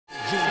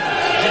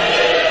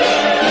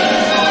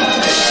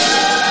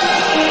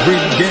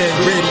Radio.com.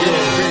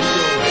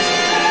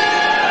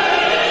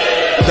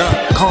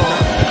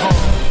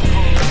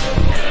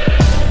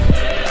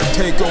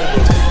 Take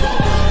over.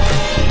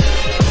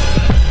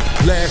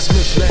 Last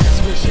mission.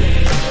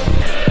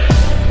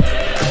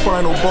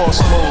 Final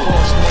boss mode.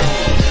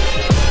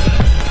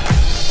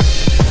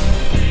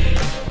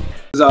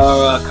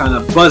 Are kind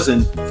of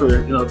buzzing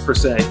for per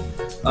se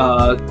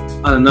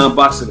on a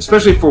non-boxing,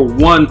 especially for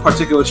one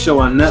particular show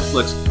on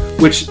Netflix,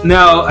 which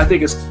now I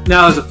think has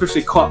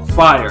officially caught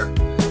fire.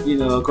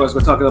 Of course,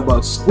 we're talking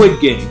about Squid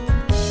Game.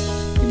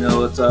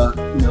 It's a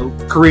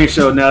Korean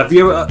show. Now, if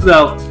you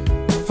ever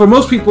for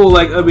most people,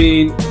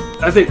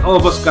 I think all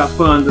of us got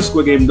put on the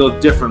Squid Game though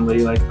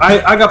differently.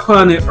 I got put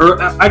on it.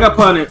 I got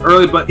put on it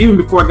early, but even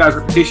before I got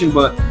reputation.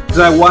 But because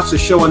I watched a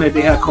show on it,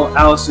 they had called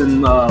Alice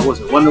in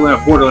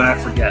Wonderland or Borderland? I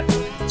forget.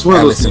 It's one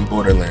Alice of those in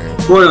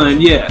Borderland.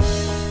 Borderland, yeah.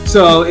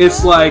 So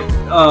it's like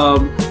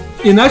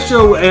in that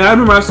show, and I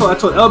remember I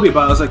told LB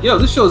about it. I was like, "Yo,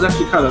 this show is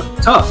actually kind of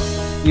tough,"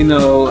 And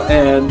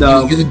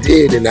you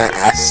did, and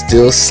I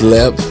still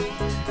slept.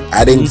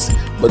 I didn't.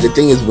 But the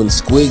thing is, when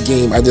Squid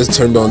Game, I just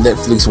turned on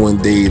Netflix one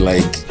day.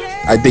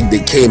 I think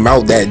they came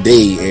out that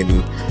day,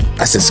 and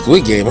I said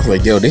Squid Game. I was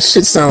like, "Yo, this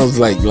shit sounds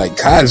like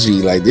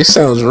Kaji. This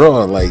sounds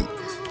raw."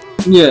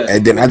 Yeah.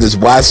 And then I just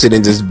watched it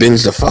and just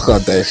binged the fuck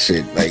out that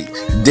shit.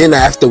 Then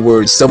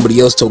afterwards, somebody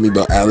else told me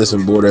about Alice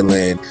in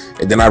Borderland,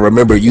 and then I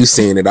remember you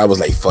saying it. I was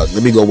like, "Fuck,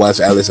 let me go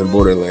watch Alice in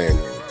Borderland."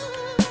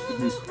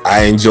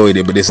 I enjoyed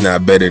it, but it's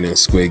not better than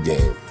Squid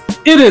Game.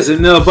 It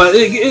isn't, no. But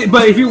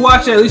if you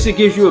watch it, at least it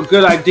gives you a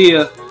good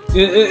idea.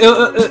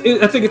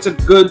 I think it's a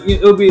good.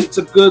 It's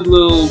a good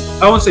little.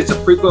 I won't say it's a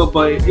prequel,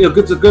 but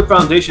it's a good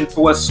foundation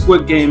for what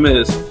Squid Game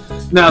is.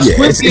 Now, yeah,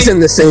 it's in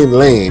the same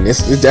lane.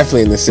 It's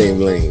definitely in the same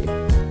lane.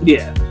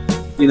 Yeah,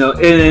 and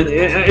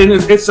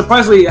it's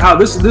surprisingly how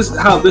this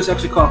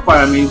actually caught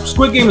fire. I mean,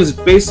 Squid Game is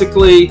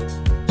basically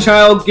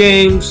child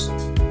games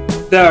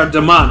that are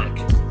demonic,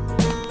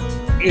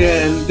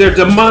 and they're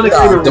demonic.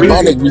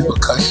 Demonic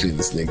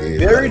repercussions, nigga.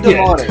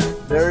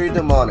 Very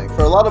demonic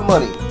for a lot of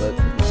money, but.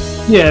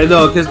 Yeah,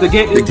 no, because the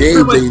game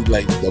ain't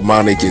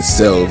demonic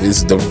itself.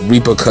 It's the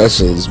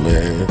repercussions,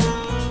 man.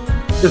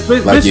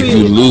 If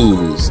you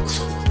lose.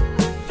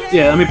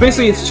 Yeah, I mean,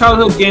 basically, it's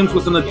childhood games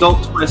with an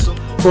adult twist.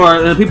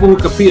 And the people who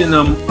compete in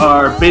them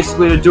are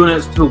basically doing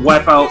it to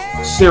wipe out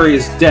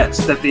serious debts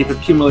that they've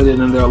accumulated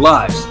in their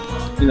lives.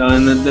 And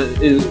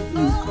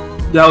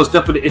that was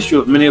definitely the issue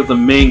of many of the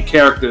main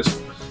characters.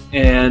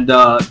 And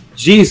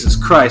Jesus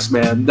Christ,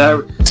 man,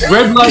 that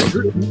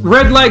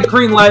red light,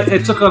 green light,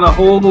 it took on a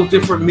whole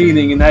different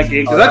meaning in that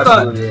game. Because I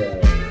thought,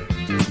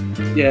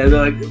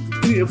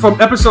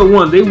 from episode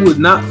 1, they would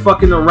not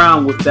fucking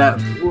around with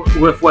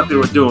what they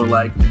were doing.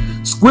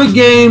 Squid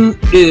Game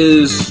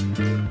is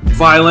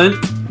violent.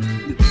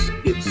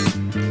 It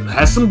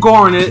has some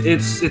gore in it.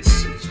 It's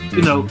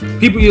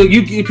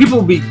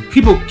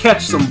people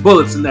catch some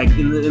bullets in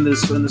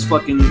this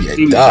fucking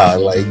TV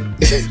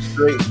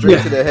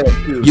straight to the head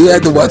too. You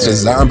had to watch a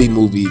zombie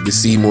movie to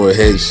see more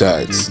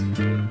headshots.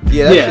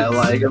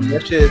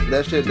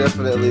 That shit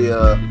definitely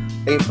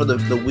ain't for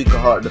the weak of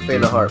heart, the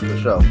faint of heart for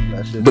sure.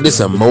 But it's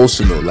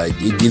emotional.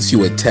 It gets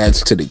you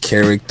attached to the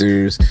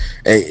characters.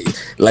 And,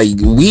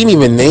 we didn't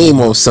even name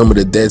on some of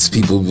the debts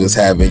people was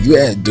having. You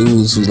had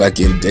dudes who's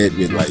in debt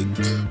with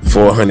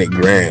 400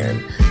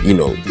 grand.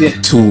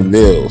 2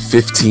 mil,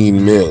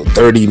 15 mil,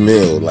 30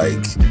 mil.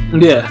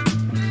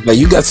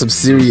 You got some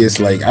serious.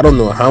 I don't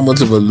know how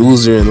much of a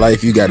loser in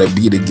life you gotta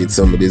be to get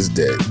some of this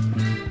debt.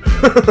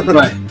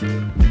 Right.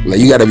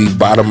 You gotta be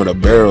bottom of the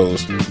barrel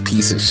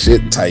piece of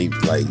shit type.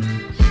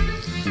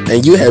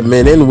 And you had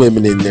men and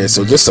women in there,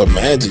 so just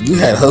imagine you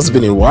had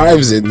husband and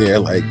wives in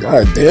there.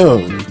 God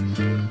damn.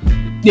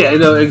 Yeah,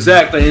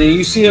 exactly. And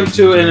you see them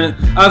too, and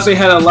obviously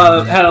had a lot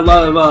of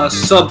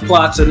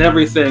subplots and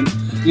everything.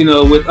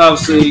 With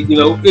obviously,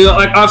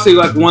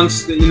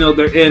 once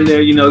they're in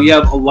there, you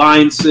have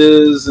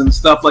alliances and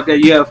stuff like that.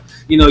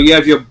 You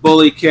have your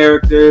bully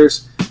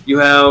characters. You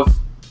have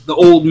the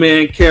old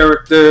man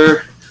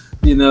character.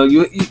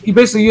 You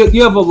basically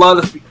you have a lot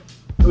of.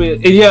 I mean,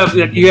 and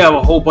you have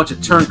a whole bunch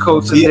of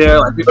turncoats in there,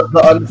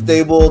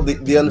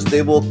 the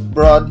unstable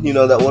broad.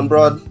 That one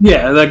broad.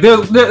 Yeah, that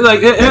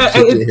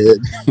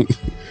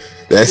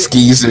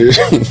skeezer.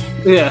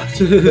 Yeah,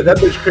 that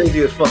bitch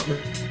crazy as fuck.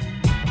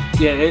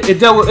 Yeah, it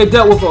dealt with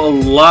a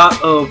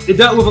lot of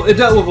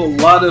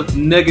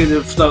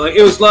negative stuff.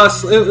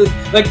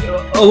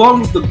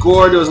 Along with the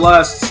gore, there was a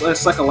lot of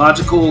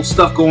psychological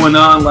stuff going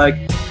on.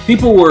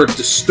 People were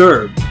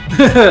disturbed,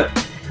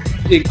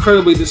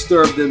 incredibly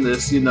disturbed in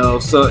this.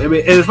 So I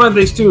mean, and the fun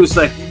thing too is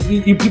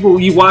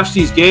you watch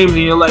these games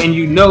and and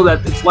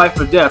that it's life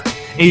or death,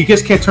 and you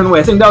just can't turn away.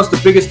 I think that was the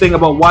biggest thing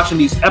about watching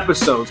these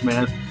episodes,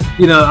 man.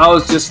 I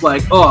was just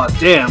oh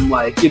damn,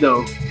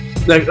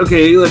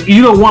 okay,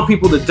 you don't want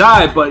people to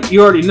die, but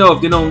you already know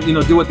if they don't,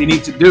 do what they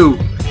need to do,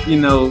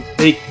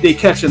 they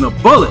catching a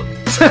bullet.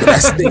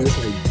 That's the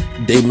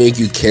thing. They make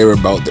you care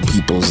about the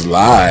people's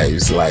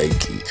lives,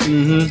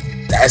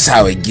 that's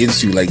how it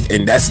gets you. Like,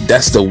 and that's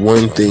the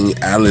one thing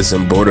Alice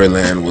in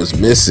Borderland was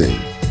missing.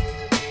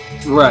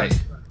 Right.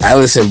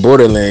 Alice in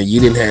Borderland, you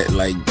didn't have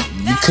like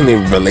you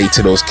couldn't relate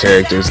to those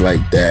characters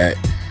like that,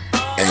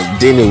 and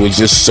then it was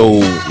just so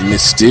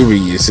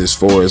mysterious as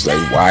far as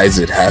like why is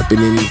it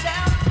happening.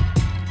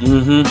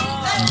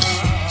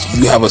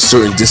 You have a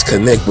certain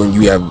disconnect when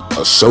you have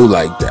a show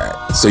like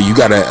that, so you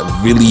gotta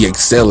really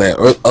excel at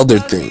other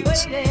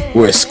things.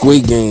 Whereas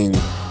Squid Game,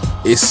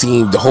 it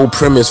seemed the whole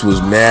premise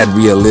was mad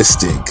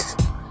realistic,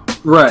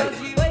 right?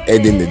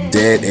 And then the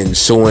dead and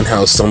showing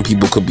how some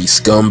people could be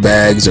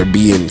scumbags or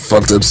be in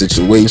fucked up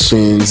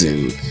situations,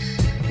 and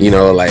you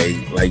know,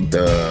 like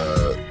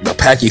the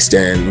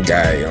Pakistan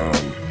guy,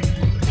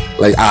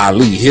 like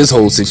Ali, his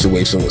whole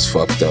situation was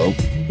fucked up.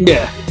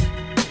 Yeah.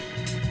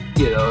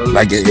 You know,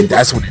 like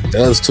that's what it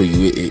does to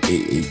you.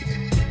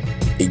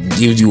 It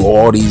gives you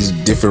all these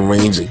different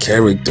range of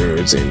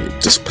characters, and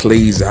it just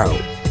plays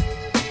out.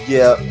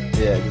 Yeah,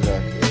 exactly.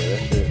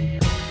 That's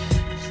it.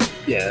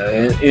 Yeah,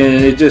 and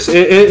it just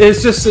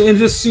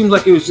seems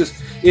like it was just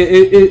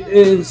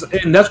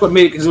and that's what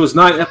made it, because it was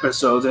 9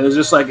 episodes, and it was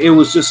just like it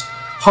was just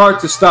hard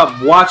to stop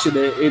watching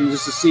it and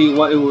just to see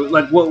what it was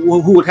like,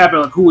 who would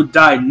happen, like who would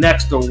die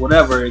next or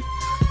whatever.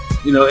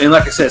 You know, and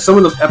like I said, some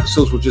of the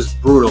episodes were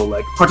just brutal.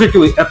 Like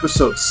particularly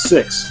episode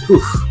 6.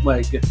 Oof,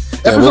 my God.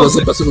 What was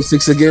episode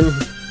 6 again?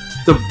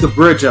 The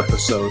bridge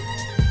episode.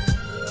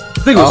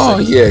 I think it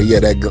was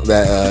 6.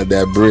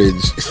 That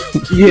bridge.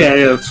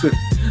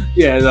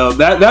 yeah. No,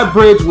 that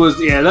bridge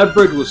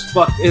was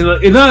fucked.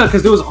 And not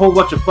because there was a whole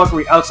bunch of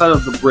fuckery outside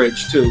of the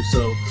bridge too.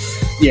 So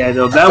yeah,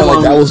 no, that one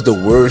like that was the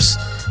worst.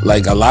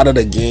 Like a lot of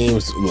the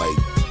games like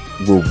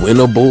were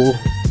winnable.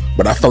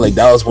 But I felt like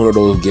that was one of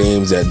those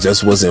games that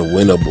just wasn't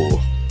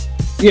winnable.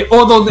 Yeah,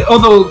 although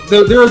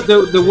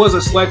there was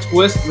a slight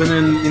twist, and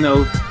then you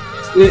know,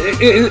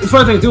 the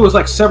funny thing too was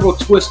like several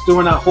twists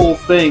during that whole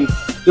thing,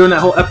 during that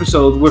whole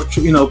episode, with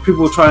you know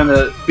people trying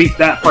to beat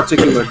that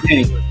particular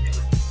game.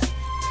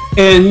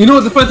 And you know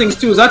what the funny thing is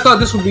too is I thought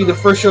this would be the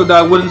first show that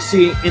I wouldn't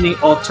see any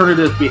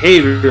alternative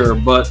behavior,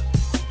 but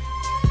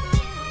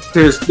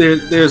there's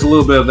a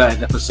little bit of that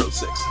in episode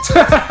 6.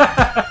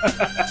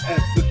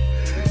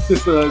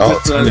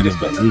 Alternative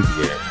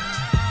behavior.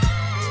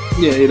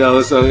 Yeah, you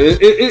know, so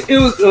it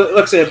was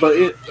like I said, but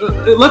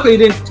luckily it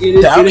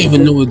didn't. I don't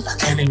even know. I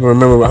can't even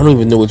remember. I don't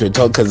even know what you're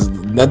talking, because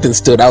nothing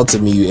stood out to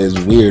me as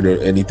weird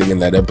or anything in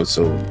that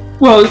episode.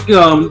 Well, you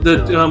know,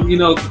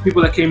 the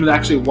people that came to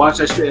actually watch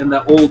that shit, and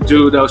that old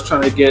dude that was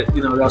trying to get,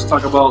 you know, that was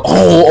talking about.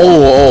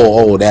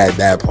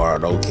 That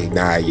part. Okay,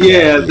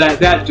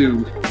 that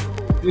dude.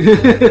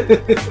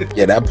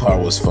 Yeah, that part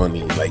was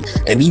funny. Like,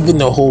 and even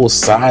the whole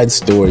side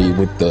story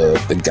with the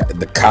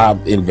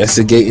cop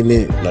investigating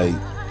it, like,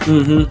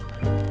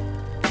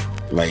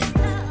 like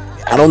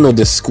I don't know,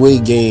 the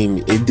Squid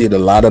Game, it did a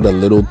lot of the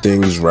little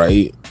things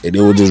right, and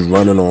it was just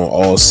running on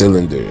all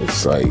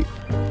cylinders, like.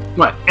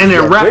 Right, and they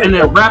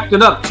wrapped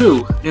it up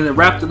too,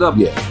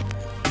 Yeah.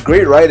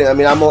 Great writing. I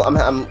mean,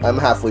 I'm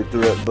halfway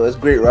through it, but it's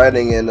great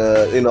writing, and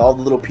you know, all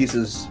the little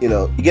pieces. You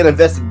know, you get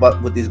invested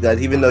with these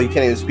guys, even though you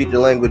can't even speak their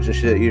language and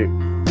shit. You're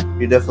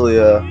definitely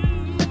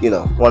you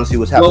know, want to see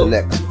what's happening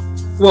next.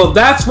 Well,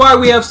 that's why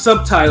we have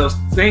subtitles.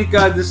 Thank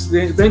God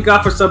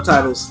for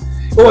subtitles.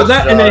 Or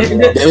that, and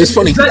it's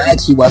funny because I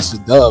actually watched the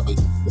dub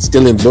and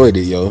still enjoyed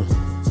it, yo.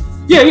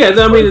 Yeah.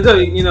 I mean,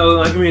 you know,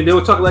 like, I mean, they were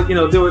talking like, you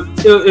know,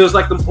 it was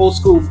like them old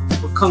school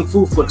kung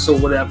fu flicks or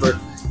whatever.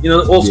 You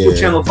know, old school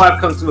Channel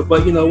 5 comes to it,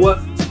 but you know what?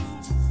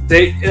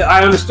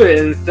 I understood it,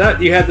 and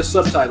that you had the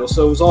subtitles,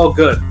 so it was all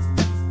good.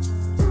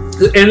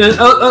 And then,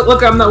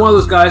 look, I'm not one of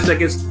those guys that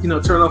gets, you know,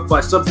 turned off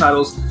by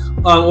subtitles.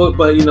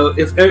 But you know,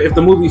 if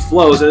the movie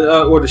flows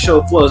or the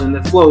show flows, and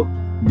it flowed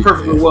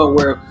perfectly well,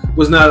 where it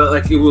was not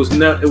like it was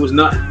not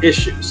an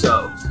issue.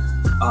 So,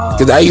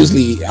 because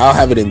I'll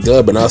have it in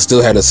dub, and I'll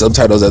still have the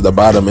subtitles at the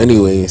bottom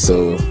anyway.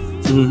 So,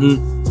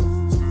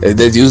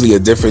 there's usually a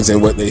difference in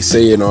what they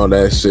say and all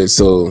that shit.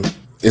 So.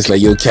 It's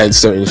like you'll catch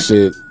certain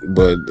shit,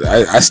 but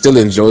I still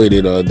enjoyed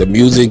it. The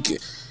music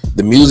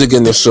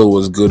in the show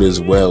was good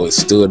as well. It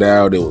stood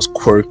out. It was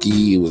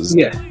quirky. It was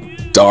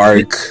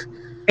dark.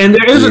 And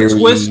there is a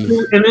twist,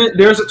 and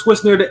there's a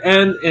twist near the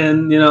end,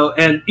 and you know,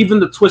 and even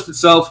the twist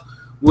itself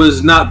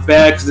was not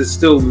bad because it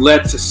still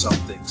led to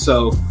something.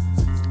 So,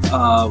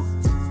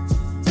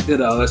 you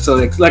know, so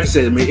like I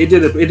said, I mean, it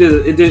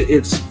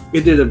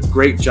did a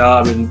great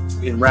job in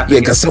wrapping.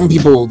 Yeah, because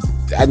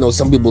I know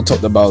some people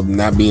talked about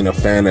not being a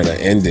fan of the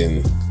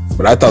ending,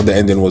 but I thought the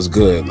ending was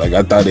good. Like,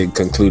 I thought it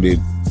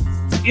concluded.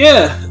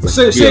 Yeah,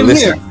 same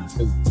here.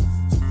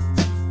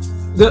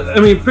 I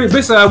mean,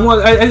 basically,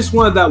 I just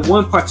wanted that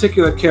one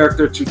particular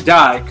character to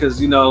die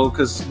because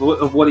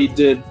of what he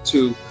did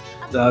to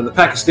the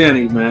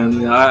Pakistani man.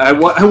 You know, I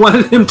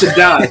wanted him to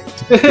die.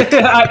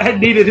 I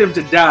needed him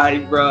to die,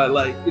 bro.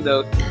 Like, you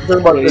know,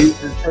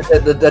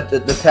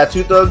 the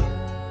tattoo thug.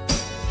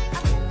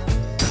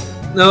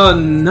 No,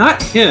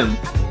 not him.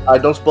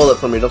 Alright, don't spoil it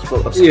for me. Don't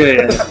spoil it.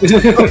 Yeah.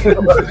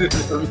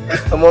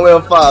 I'm only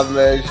on 5,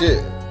 man.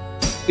 Shit.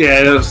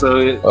 Yeah,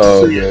 so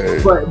Oh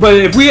yeah. But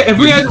if we had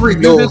to He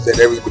review knows this,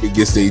 that everybody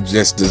gets their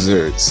just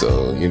dessert,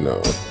 so you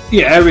know.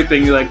 yeah,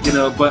 everything like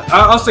But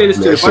I'll say this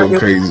too: That's so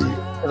crazy.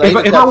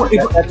 if I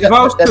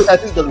was that to,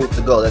 tattoo doesn't need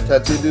to go. That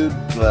tattoo dude,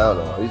 well, I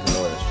don't know. He's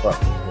annoying as fuck.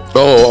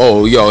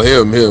 Oh, yo,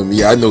 him.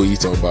 Yeah, I know what he's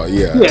talking about.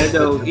 Yeah. yeah,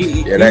 no,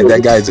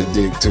 That guy's a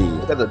dick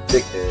too. That's a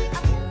dickhead.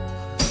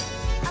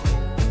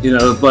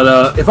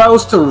 But if I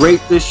was to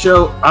rate this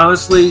show,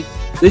 honestly,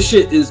 this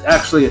shit is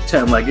actually a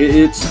 10. Like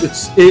it's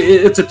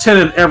a 10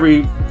 in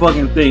every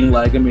fucking thing.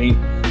 Like I mean,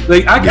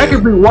 like I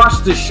could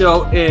rewatch this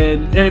show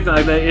and anything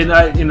like that, and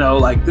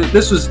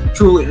this was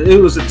truly, it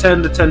was a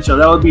 10 to 10 show.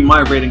 That would be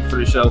my rating for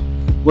the show.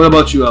 What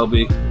about you,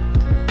 LB?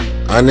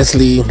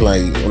 Honestly,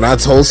 like when I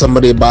told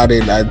somebody about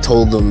it, I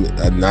told them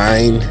a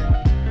 9.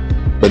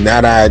 But now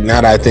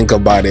that I think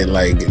about it,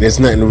 like there's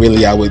nothing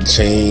really I would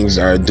change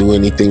or do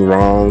anything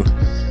wrong.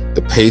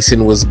 The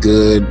pacing was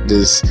good.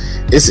 It's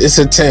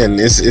a 10.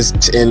 It's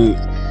 10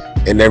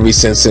 in every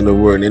sense of the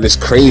word, and it's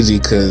crazy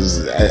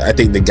because I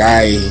think the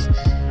guy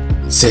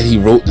said he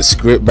wrote the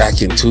script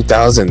back in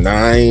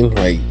 2009.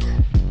 Like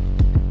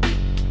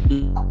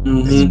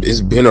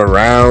it's been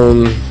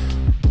around.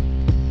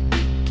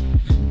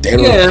 They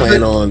don't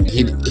plan on.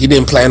 He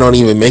didn't plan on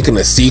even making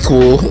a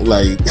sequel.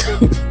 Like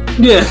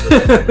yeah.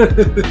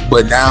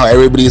 But now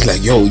everybody's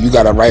like, "Yo, you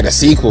gotta write a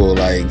sequel."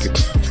 Like.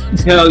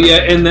 Hell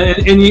yeah, and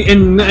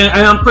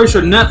I'm pretty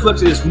sure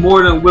Netflix is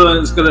more than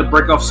willing. It's gonna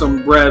break off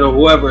some bread, or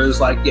whoever is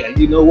like, yeah,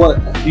 you know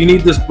what, you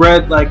need this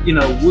bread, like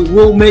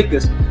we'll make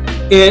this.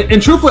 And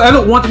truthfully, I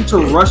don't want them to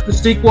rush the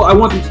sequel. I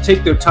want them to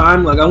take their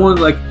time. Like I want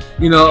I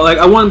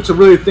want them to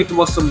really think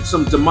about some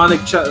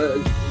demonic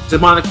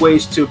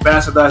ways to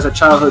bastardize a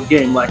childhood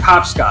game, like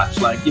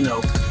hopscotch. Like you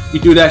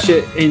do that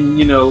shit, and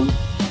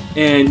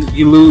and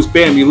you lose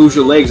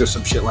your legs or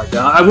some shit like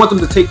that. I want them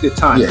to take their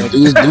time. Yeah,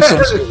 do some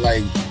shit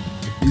like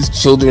these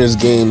children's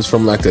games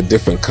from like a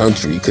different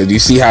country, because you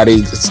see how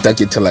they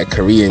stuck it to like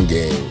Korean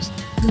games.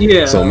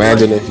 Yeah. So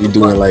imagine if you're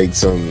doing like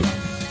some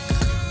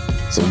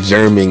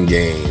German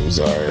games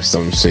or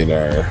some shit,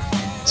 or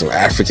some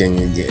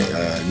African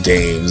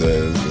games.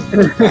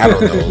 I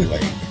don't know,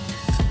 like.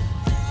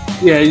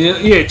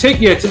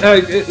 Take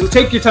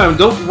your time.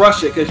 Don't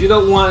rush it, because you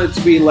don't want it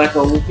to be like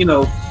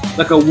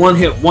a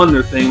one-hit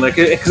wonder thing, like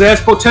because it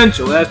has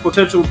potential. It has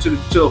potential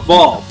to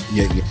evolve.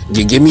 Yeah,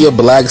 give me a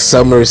Black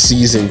Summer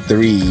season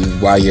 3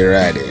 while you're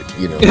at it.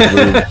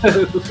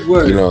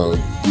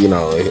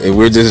 If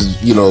we're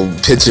just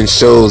pitching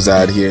shows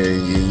out here,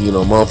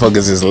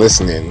 motherfuckers is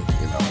listening.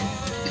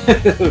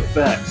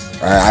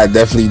 Facts. I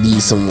definitely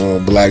need some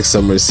more Black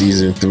Summer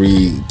season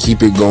 3.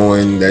 Keep it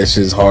going. That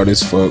shit's hard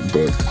as fuck,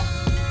 but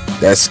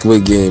that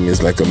Squid Game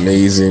is like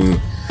amazing.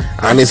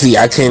 Honestly,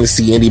 I can't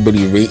see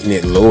anybody rating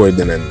it lower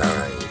than a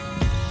 9.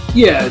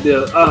 Yeah,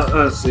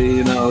 honestly,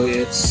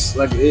 it's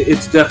like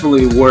it's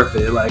definitely worth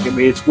it. Like I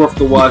mean, it's worth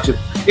the watch.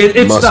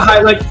 It's the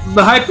hype. Like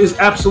the hype is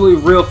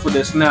absolutely real for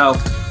this. Now,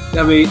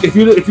 I mean, if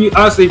you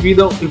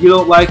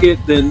don't like it,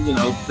 then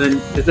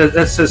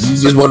that's just you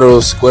just one of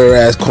those square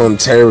ass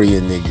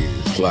contrarian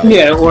niggas. Like,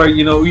 yeah, or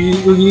you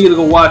need to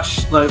go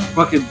watch like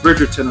fucking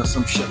Bridgerton or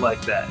some shit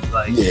like that.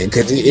 Like yeah,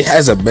 because it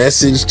has a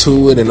message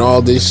to it and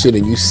all this shit,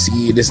 and you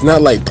see it. It's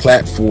not like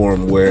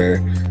Platform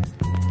where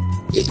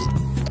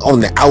on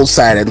the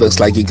outside it looks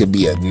like it could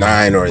be a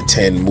 9 or a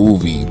 10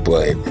 movie,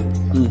 but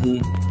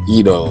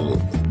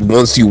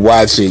once you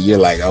watch it, you're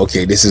like,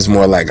 okay, this is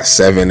more like a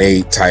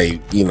 7-8 type,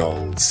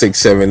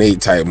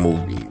 6-7-8 type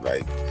movie.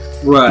 Like,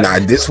 right. Nah,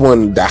 this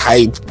one, the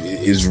hype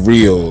is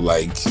real.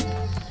 Like,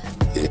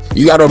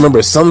 you gotta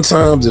remember,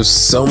 sometimes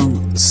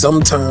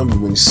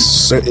when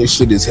certain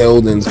shit is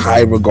held in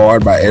high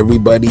regard by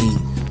everybody,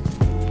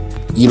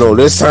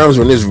 there's times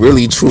when it's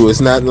really true.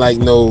 It's not like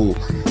no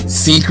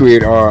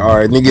secret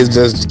or niggas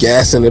just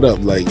gassing it up.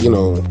 Like,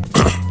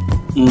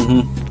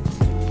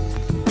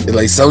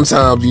 like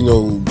sometimes,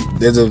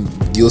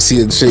 you'll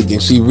see a chick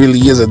and she really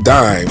is a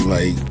dime.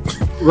 Like,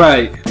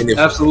 right.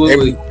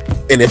 Absolutely.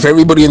 If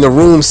everybody in the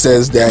room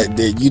says that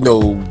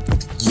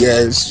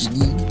yeah, she's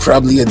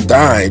probably a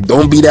dime,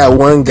 don't be that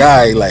one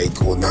guy like,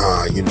 well,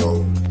 nah,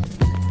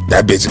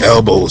 that bitch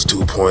elbow's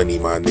too pointy,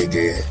 my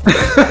nigga.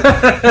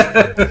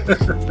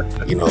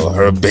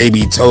 Her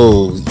baby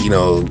toe,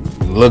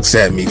 looks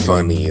at me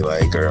funny,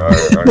 like,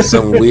 or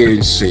some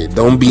weird shit.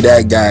 Don't be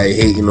that guy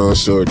hating on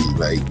shorty,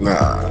 like,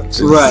 nah.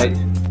 Right.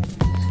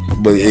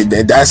 But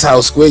that's how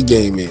Squid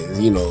Game is,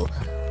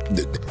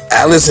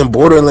 Alice in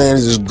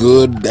Borderlands is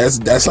good.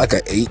 That's like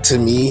an 8 to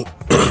me.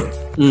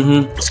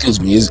 Excuse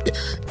me.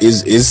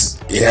 It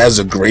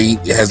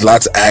has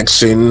lots of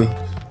action.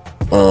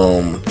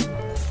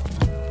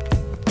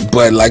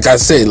 But like I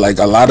said, like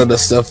a lot of the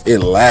stuff it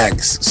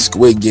lacks,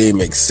 Squid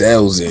Game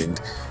excels in.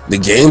 The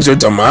games are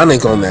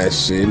demonic on that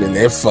shit, and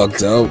they're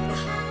fucked up.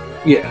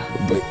 Yeah.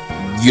 But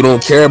you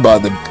don't care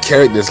about the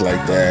characters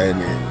like that,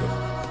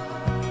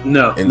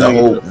 and the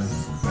whole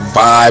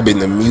vibe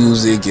and the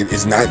music,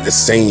 it's not the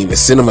same. The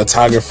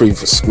cinematography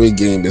for Squid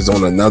Game is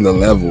on another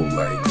level.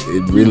 Like,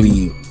 it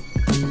really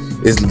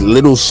is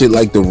little shit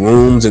like the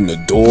rooms and the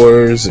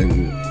doors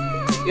and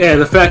Yeah,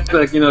 the fact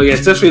that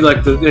especially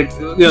like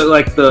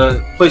like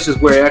the places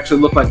where it actually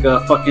look like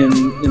a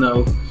fucking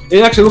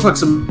it actually looked like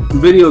some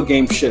video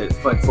game shit,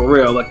 like for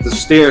real, like the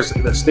stairs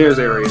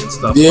area and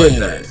stuff like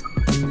that.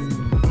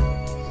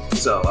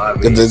 So I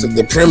mean,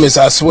 the premise,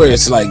 I swear,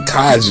 it's like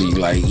Kaji.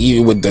 Like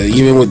even with the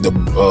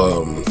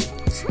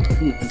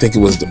I think it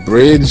was the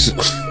bridge.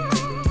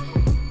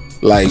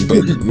 Like,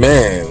 but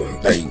man,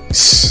 like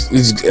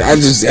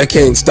I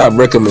can't stop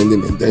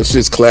recommending it. That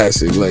shit's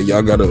classic. Like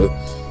y'all gotta,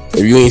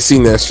 if you ain't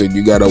seen that shit,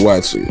 you gotta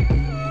watch it.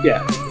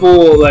 Yeah,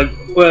 full like,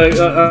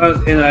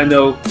 and I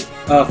know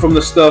from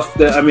the stuff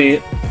that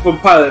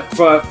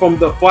from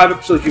the 5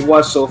 episodes you've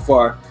watched so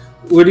far.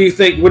 What do you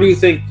think? What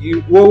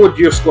would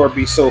your score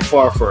be so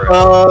far for it?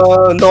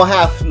 No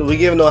half. We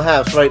gave no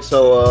halves, right?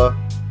 So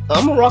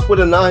I'm gonna rock with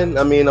a 9.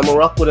 I mean, I'm gonna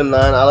rock with a 9.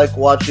 I like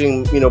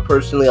watching,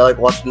 personally, I like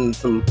watching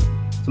some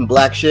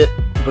black shit.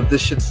 But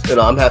this shit's,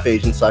 I'm half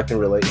Asian, so I can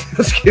relate.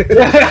 I'm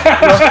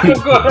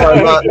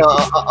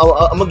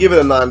gonna give it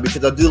a 9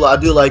 because I do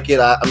like it.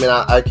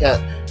 I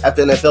can't.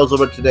 After NFL's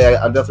over today,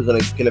 I'm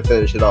definitely gonna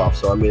finish it off.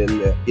 So I mean,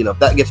 if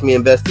that gets me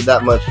invested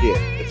that much, yeah,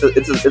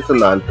 it's a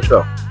 9 for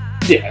sure.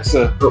 Yeah,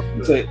 so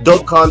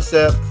dope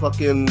concept,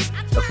 fucking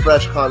a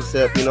fresh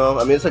concept.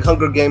 I mean, it's like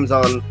Hunger Games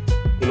on,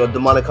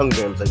 demonic Hunger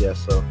Games, I guess.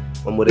 So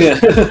I'm with it.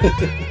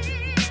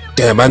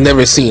 Damn, I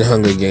never seen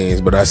Hunger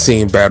Games, but I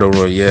seen Battle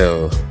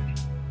Royale.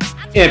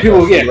 Yeah,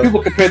 people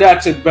compare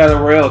that to Battle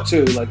Royale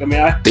too. Like,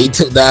 they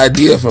took the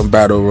idea from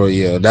Battle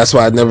Royale. That's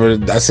why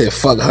I said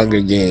fuck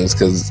Hunger Games,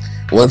 because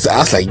once I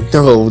was like,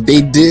 no,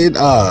 they did.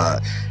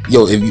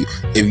 Yo,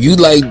 if you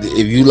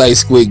like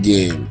Squid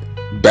Game,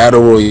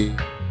 Battle Royale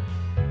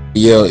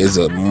is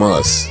a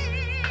must.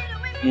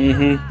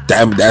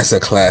 That's a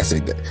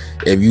classic.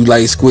 If you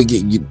like Squid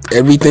Game,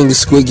 everything the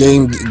Squid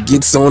Game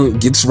gets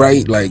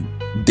right, like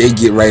they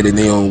get right in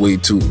their own way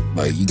too.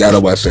 Like you gotta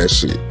watch that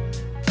shit.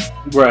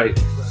 Right.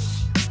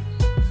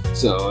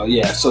 So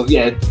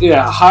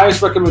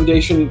highest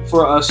recommendation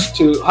for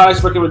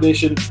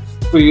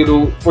you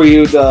to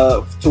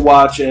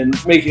watch and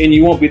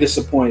you won't be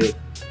disappointed,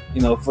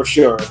 for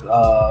sure.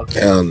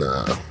 Hell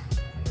no.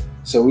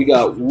 So we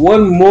got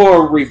one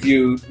more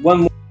review,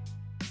 one